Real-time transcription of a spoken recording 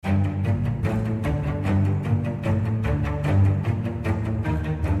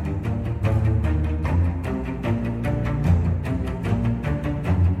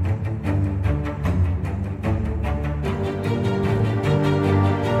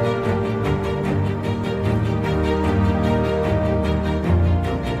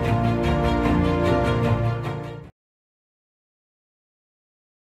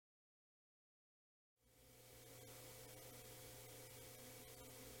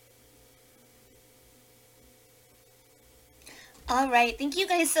All right, thank you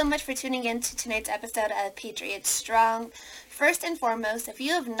guys so much for tuning in to tonight's episode of Patriots Strong. First and foremost, if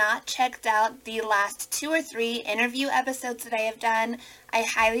you have not checked out the last 2 or 3 interview episodes that I have done, I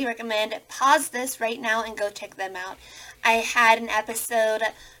highly recommend pause this right now and go check them out. I had an episode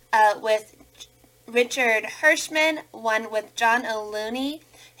with Richard Hirschman, one with John O'Looney,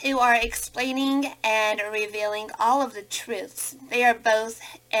 who are explaining and revealing all of the truths. They are both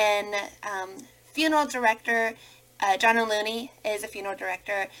an funeral director. John O'Looney is a funeral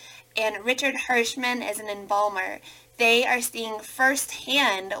director, and Richard Hirschman is an embalmer. They are seeing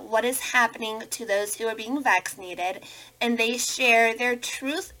firsthand what is happening to those who are being vaccinated, and they share their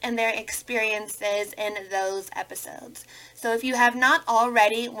truth and their experiences in those episodes. So if you have not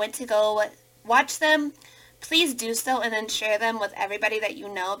already went to go watch them, please do so and then share them with everybody that you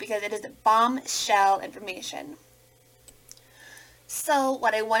know because it is bombshell information. So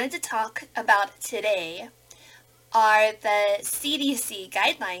what I wanted to talk about today are the CDC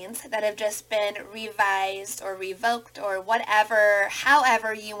guidelines that have just been revised or revoked or whatever,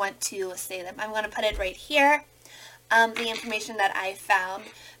 however you want to say them. I'm going to put it right here, the information that I found.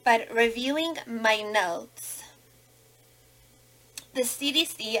 But reviewing my notes, the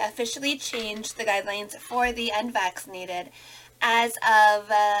CDC officially changed the guidelines for the unvaccinated as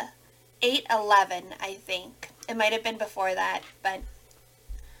of 8/11, I think. It might have been before that, but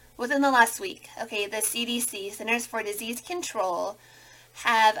within the last week, okay, the CDC, Centers for Disease Control,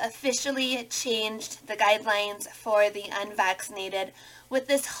 have officially changed the guidelines for the unvaccinated with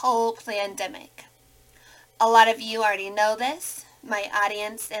this whole pandemic. A lot of you already know this. My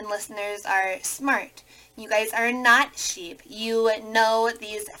audience and listeners are smart. You guys are not sheep. You know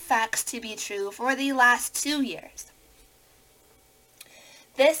these facts to be true for the last 2 years.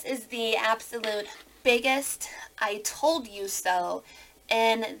 This is the absolute biggest I told you so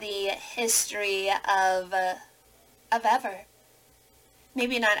in the history of ever.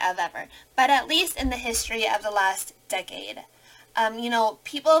 Maybe not of ever, but at least in the history of the last decade.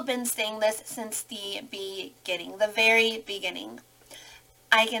 People have been saying this since the beginning, the very beginning.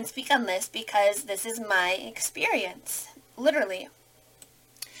 I can speak on this because this is my experience, literally.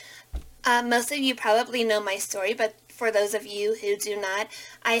 Most of you probably know my story, but for those of you who do not,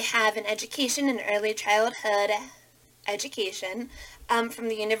 I have an education in early childhood education from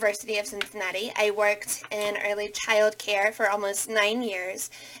the University of Cincinnati. I worked in early child care for almost 9 years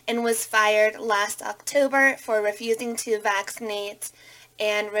and was fired last October for refusing to vaccinate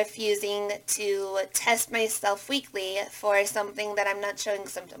and refusing to test myself weekly for something that I'm not showing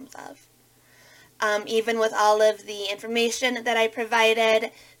symptoms of. Even with all of the information that I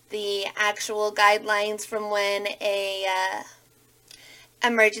provided, the actual guidelines from when a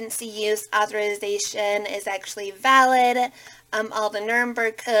emergency use authorization is actually valid, all the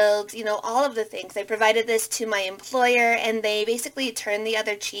Nuremberg codes, all of the things. I provided this to my employer and they basically turned the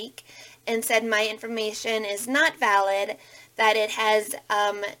other cheek and said my information is not valid, that it has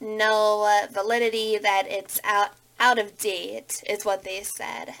no validity, that it's out of date is what they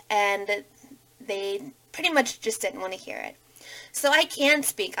said. And they pretty much just didn't want to hear it. So I can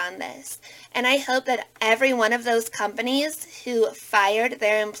speak on this, and I hope that every one of those companies who fired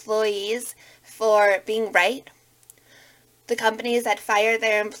their employees for being right, the companies that fired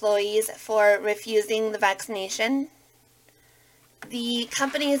their employees for refusing the vaccination, the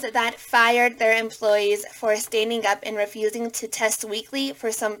companies that fired their employees for standing up and refusing to test weekly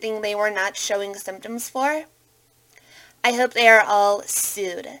for something they were not showing symptoms for, I hope they are all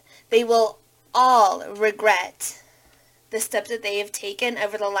sued. They will all regret the steps that they have taken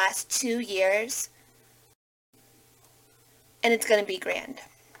over the last 2 years, and it's going to be grand.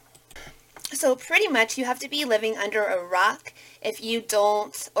 So pretty much you have to be living under a rock if you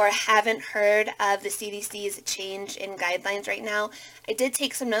don't or haven't heard of the CDC's change in guidelines right now. I did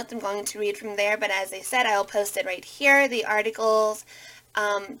take some notes. I'm going to read from there, but as I said, I'll post it right here, the articles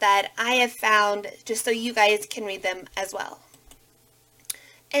that I have found, just so you guys can read them as well.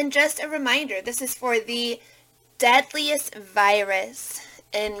 And just a reminder, this is for the deadliest virus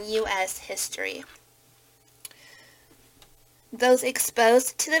in U.S. history. Those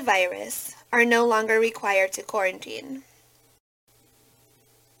exposed to the virus are no longer required to quarantine.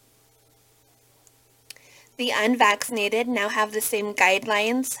 The unvaccinated now have the same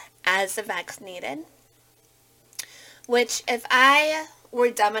guidelines as the vaccinated, which if I were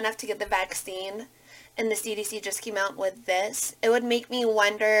dumb enough to get the vaccine and the CDC just came out with this, it would make me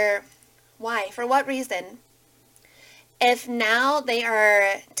wonder why, for what reason? If now they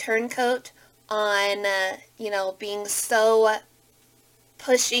are turncoat on, being so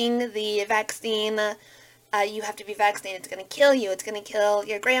pushing the vaccine you have to be vaccinated. It's going to kill you. It's going to kill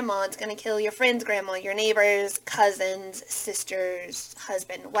your grandma. It's going to kill your friend's grandma, your neighbors, cousins, sisters,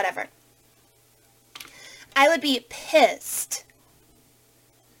 husband, whatever. I would be pissed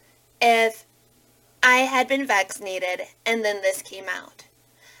if I had been vaccinated and then this came out.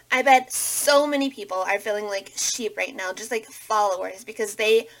 I bet so many people are feeling like sheep right now, just like followers, because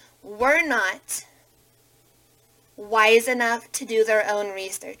they were not wise enough to do their own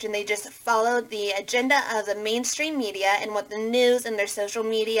research, and they just followed the agenda of the mainstream media and what the news and their social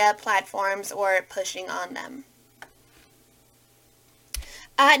media platforms were pushing on them.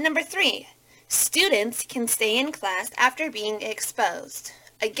 Number 3, students can stay in class after being exposed,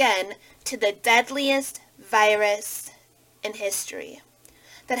 again, to the deadliest virus in history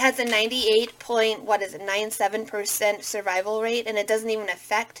that has a 97% survival rate, and it doesn't even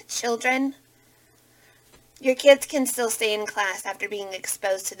affect children. Your kids can still stay in class after being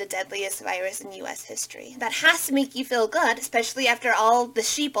exposed to the deadliest virus in U.S. history. That has to make you feel good, especially after all the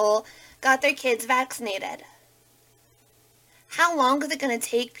sheeple got their kids vaccinated. How long is it going to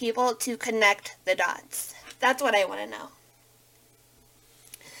take people to connect the dots? That's what I want to know.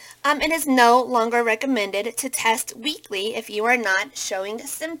 It is no longer recommended to test weekly if you are not showing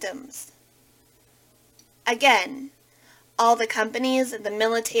symptoms. Again, all the companies, the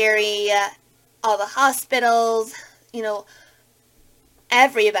military, all the hospitals,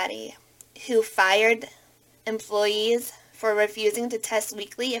 everybody who fired employees for refusing to test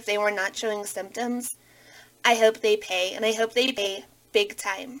weekly if they were not showing symptoms, I hope they pay, and I hope they pay big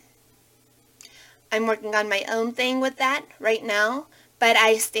time. I'm working on my own thing with that right now, but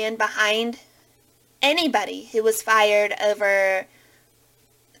I stand behind anybody who was fired over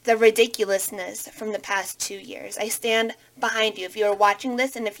the ridiculousness from the past 2 years. I stand behind you. If you are watching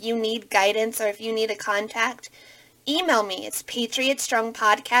this and if you need guidance or if you need a contact, email me. It's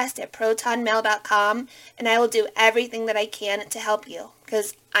patriotstrongpodcast@protonmail.com, and I will do everything that I can to help you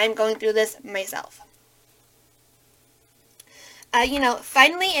because I'm going through this myself.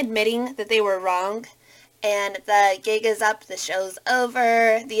 Finally admitting that they were wrong and the gig is up, the show's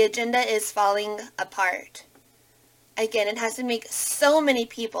over, the agenda is falling apart. Again, it has to make so many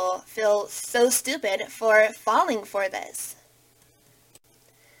people feel so stupid for falling for this.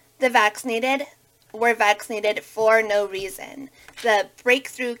 The vaccinated were vaccinated for no reason. The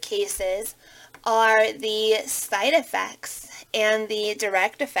breakthrough cases are the side effects and the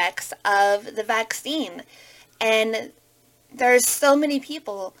direct effects of the vaccine. And there's so many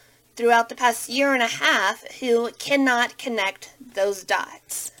people throughout the past year and a half who cannot connect those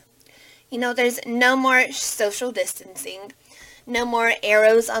dots. There's no more social distancing, no more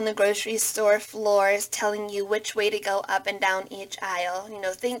arrows on the grocery store floors telling you which way to go up and down each aisle.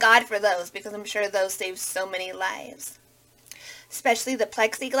 Thank God for those, because I'm sure those save so many lives. Especially the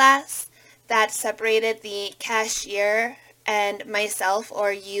plexiglass that separated the cashier and myself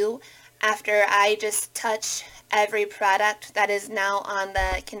or you after I just touch every product that is now on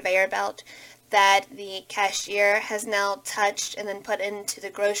the conveyor belt that the cashier has now touched and then put into the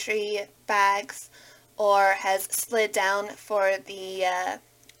grocery bags or has slid down for the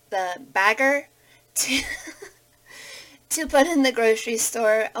bagger to, to put in the grocery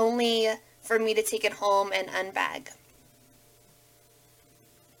store, only for me to take it home and unbag.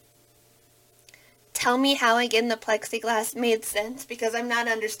 Tell me how again the plexiglass made sense, because I'm not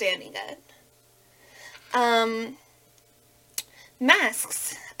understanding it.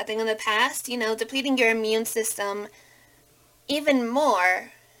 Masks. I think in the past, depleting your immune system even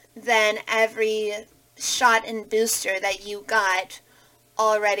more than every shot and booster that you got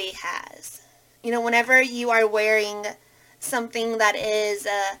already has. Whenever you are wearing something that is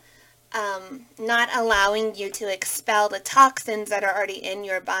not allowing you to expel the toxins that are already in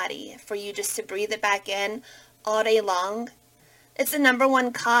your body, for you just to breathe it back in all day long, it's the number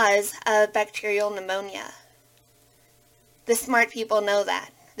one cause of bacterial pneumonia. The smart people know that.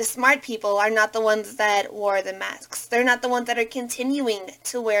 The smart people are not the ones that wore the masks. They're not the ones that are continuing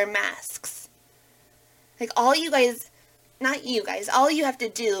to wear masks. All you guys, not you guys, all you have to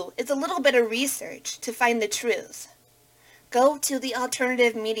do is a little bit of research to find the truth. Go to the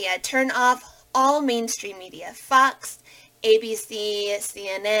alternative media. Turn off all mainstream media. Fox, ABC,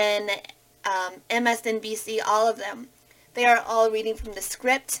 CNN, MSNBC, all of them. They are all reading from the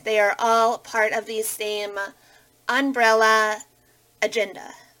script. They are all part of the same umbrella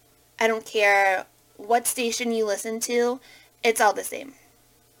agenda. I don't care what station you listen to, it's all the same.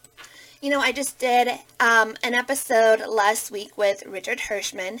 I just did an episode last week with Richard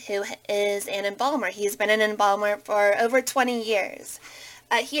Hirschman, who is an embalmer. He's been an embalmer for over 20 years.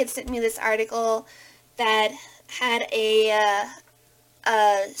 He had sent me this article that had a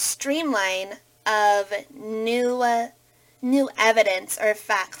streamline of new evidence or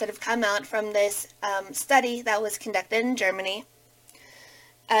facts that have come out from this study that was conducted in Germany.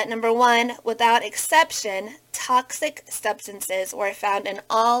 Number one, without exception, toxic substances were found in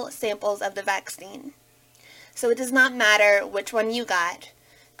all samples of the vaccine. So it does not matter which one you got.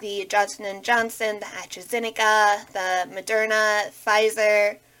 The Johnson & Johnson, the AstraZeneca, the Moderna,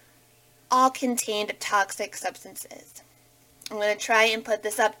 Pfizer, all contained toxic substances. I'm going to try and put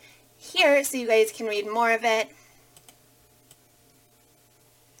this up here so you guys can read more of it.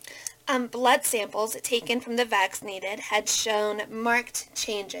 Blood samples taken from the vaccinated had shown marked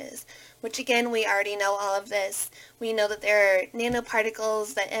changes, which again, we already know all of this. We know that there are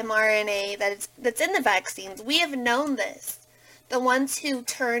nanoparticles, the mRNA that's in the vaccines. We have known this. The ones who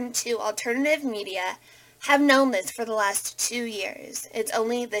turn to alternative media have known this for the last 2 years. It's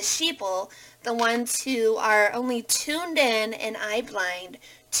only the sheeple, the ones who are only tuned in and eye blind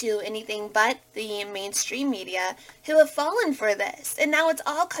to anything but the mainstream media, who have fallen for this. And now it's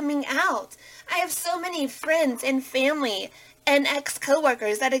all coming out. I have so many friends and family and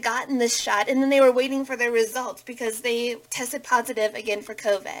ex-coworkers that had gotten this shot, and then they were waiting for their results because they tested positive again for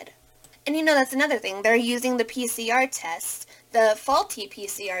COVID. And you know, that's another thing. They're using the PCR tests, the faulty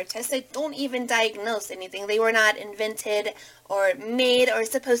PCR tests that don't even diagnose anything. They were not invented or made or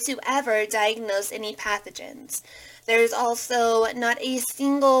supposed to ever diagnose any pathogens. There's also not a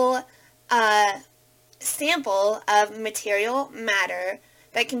single sample of material matter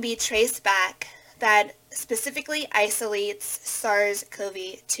that can be traced back that specifically isolates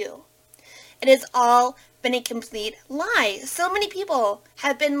SARS-CoV-2. It has all been a complete lie. So many people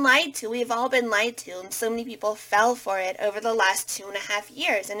have been lied to. We've all been lied to, and so many people fell for it over the last 2.5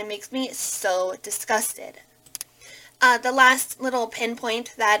 years, and it makes me so disgusted. The last little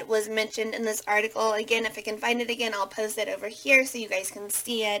pinpoint that was mentioned in this article, again, if I can find it again, I'll post it over here so you guys can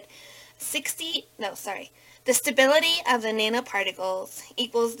see it. The stability of the nanoparticles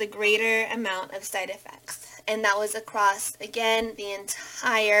equals the greater amount of side effects. And that was across, again, the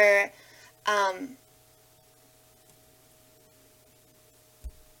entire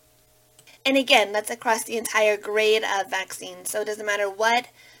and again, that's across the entire grade of vaccine. So it doesn't matter what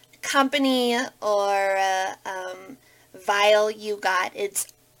company or vial you got, it's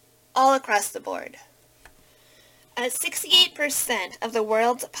all across the board. 68% of the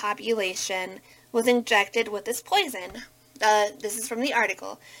world's population was injected with this poison. This is from the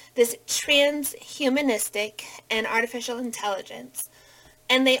article. This transhumanistic and artificial intelligence.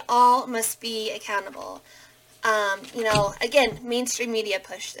 And they all must be accountable. Again, mainstream media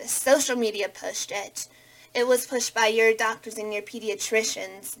pushed this. Social media pushed it. It was pushed by your doctors and your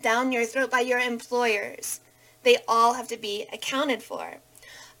pediatricians, down your throat by your employers. They all have to be accounted for.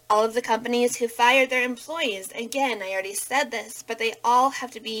 All of the companies who fired their employees, again, I already said this, but they all have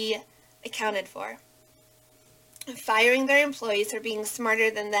to be accounted for. Firing their employees for being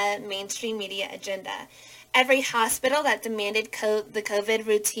smarter than the mainstream media agenda. Every hospital that demanded the COVID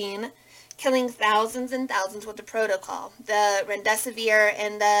routine, killing thousands and thousands with the protocol, the remdesivir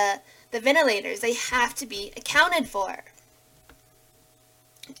and the ventilators, they have to be accounted for.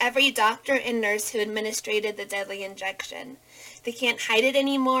 Every doctor and nurse who administered the deadly injection. They can't hide it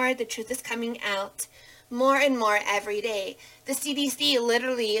anymore. The truth is coming out more and more every day. The CDC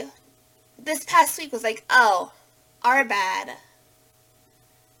literally, this past week was like, oh, our bad.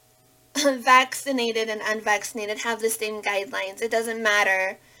 Vaccinated and unvaccinated have the same guidelines. It doesn't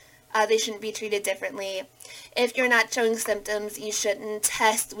matter. They shouldn't be treated differently. If you're not showing symptoms, you shouldn't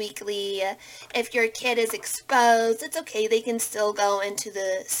test weekly. If your kid is exposed, it's okay. They can still go into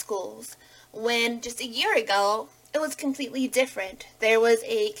the schools. When just a year ago, it was completely different. There was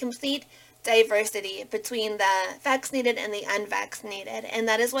a complete diversity between the vaccinated and the unvaccinated, and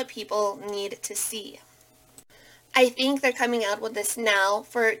that is what people need to see. I think they're coming out with this now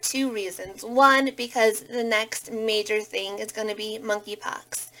for 2 reasons. One, because the next major thing is going to be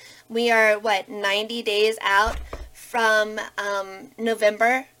monkeypox. We are, 90 days out from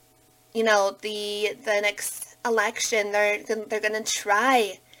November? The next election, they're going to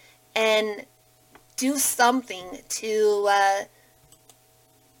try and do something to,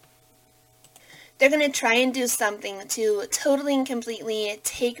 they're going to try and do something to totally and completely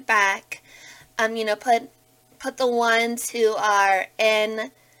take back, put the ones who are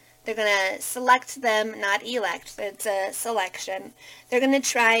in. They're going to select them, not elect. It's a selection. They're going to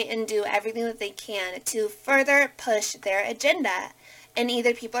try and do everything that they can to further push their agenda. And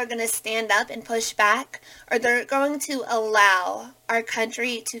either people are going to stand up and push back, or they're going to allow our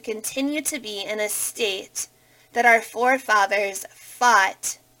country to continue to be in a state that our forefathers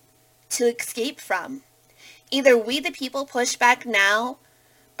fought to escape from. Either we, the people, push back now,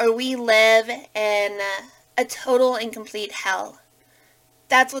 or we live in a total and complete hell.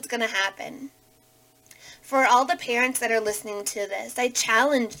 That's what's going to happen. For all the parents that are listening to this, I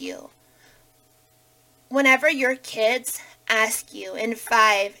challenge you. Whenever your kids ask you in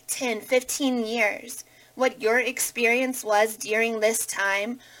 5, 10, 15 years what your experience was during this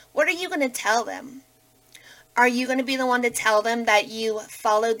time, what are you going to tell them? Are you going to be the one to tell them that you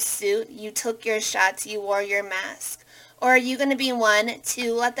followed suit, you took your shots, you wore your mask? Or are you going to be one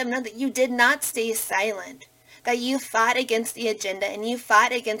to let them know that you did not stay silent, that you fought against the agenda and you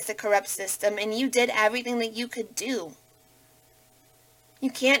fought against the corrupt system and you did everything that you could do?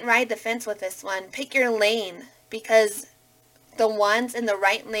 You can't ride the fence with this one. Pick your lane, because the ones in the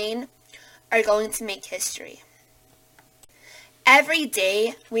right lane are going to make history. Every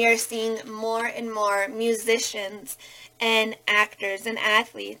day, we are seeing more and more musicians and actors and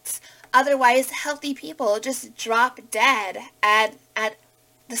athletes, otherwise healthy people, just drop dead at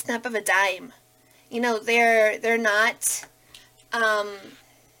the snap of a dime. You know, they're not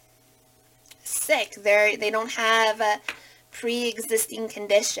sick. They don't have pre-existing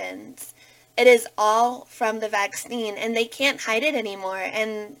conditions. It is all from the vaccine, and they can't hide it anymore.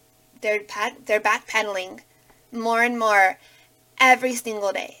 And they're backpedaling more and more every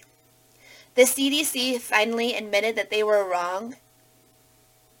single day. The CDC finally admitted that they were wrong.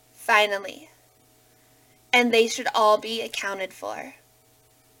 Finally. And they should all be accounted for.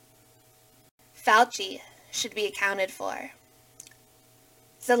 Fauci should be accounted for.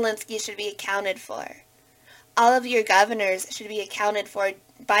 Zelensky should be accounted for. All of your governors should be accounted for.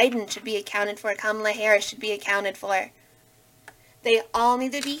 Biden should be accounted for. Kamala Harris should be accounted for. They all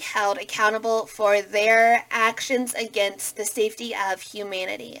need to be held accountable for their actions against the safety of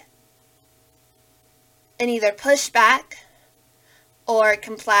humanity. And either push back or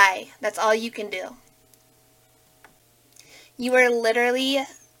comply. That's all you can do. You are literally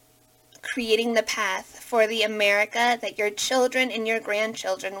creating the path for the America that your children and your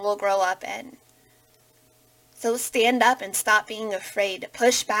grandchildren will grow up in. So stand up and stop being afraid.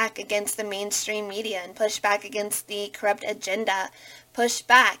 Push back against the mainstream media and push back against the corrupt agenda. Push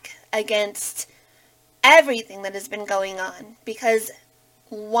back against everything that has been going on, because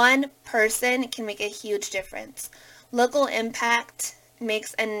one person can make a huge difference. Local impact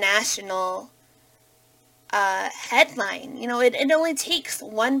makes a national headline. You know, it only takes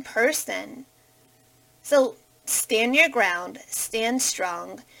one person. So stand your ground, stand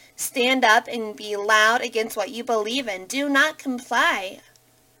strong, stand up and be loud against what you believe in. Do not comply.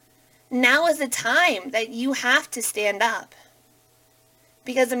 Now is the time that you have to stand up,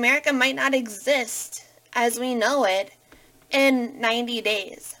 because America might not exist as we know it in 90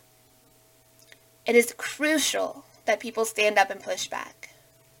 days. It is crucial that people stand up and push back.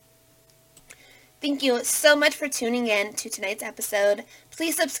 Thank you so much for tuning in to tonight's episode.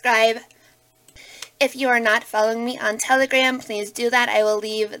 Please subscribe. If you are not following me on Telegram, please do that. I will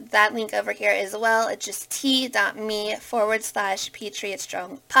leave that link over here as well. It's just t.me/Patriot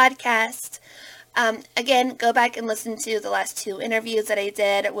Strong podcast. Again, go back and listen to the last 2 interviews that I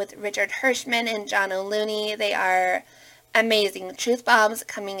did with Richard Hirschman and John O'Looney. They are amazing. Truth bombs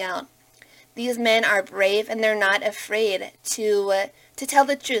coming out. These men are brave, and they're not afraid to tell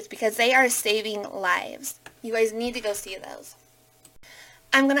the truth, because they are saving lives. You guys need to go see those.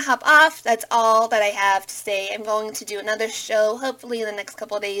 I'm going to hop off. That's all that I have to say. I'm going to do another show, hopefully in the next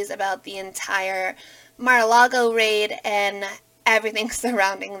couple of days, about the entire Mar-a-Lago raid and everything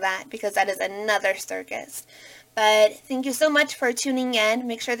surrounding that, because that is another circus. But thank you so much for tuning in.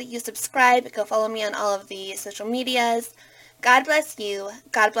 Make sure that you subscribe. Go follow me on all of the social medias. God bless you.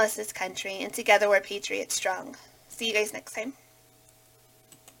 God bless this country. And together we're Patriot Strong. See you guys next time.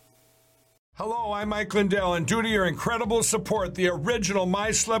 Hello, I'm Mike Lindell, and due to your incredible support, the original My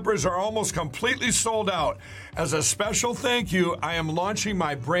Slippers are almost completely sold out. As a special thank you, I am launching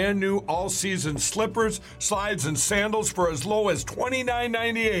my brand new all-season slippers, slides, and sandals for as low as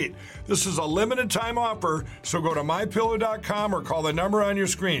 $29.98. This is a limited time offer, so go to MyPillow.com or call the number on your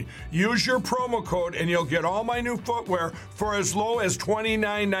screen. Use your promo code and you'll get all my new footwear for as low as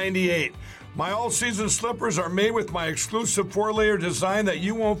 $29.98. My all-season slippers are made with my exclusive 4-layer design that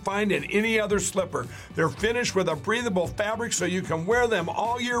you won't find in any other slipper. They're finished with a breathable fabric so you can wear them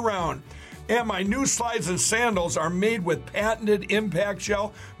all year round. And my new slides and sandals are made with patented impact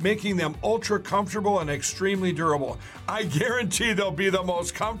gel, making them ultra comfortable and extremely durable. I guarantee they'll be the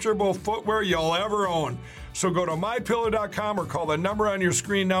most comfortable footwear you'll ever own. So go to MyPillow.com or call the number on your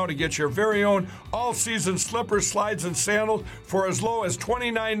screen now to get your very own all-season slippers, slides, and sandals for as low as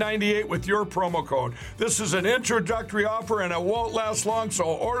 $29.98 with your promo code. This is an introductory offer and it won't last long, so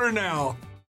order now.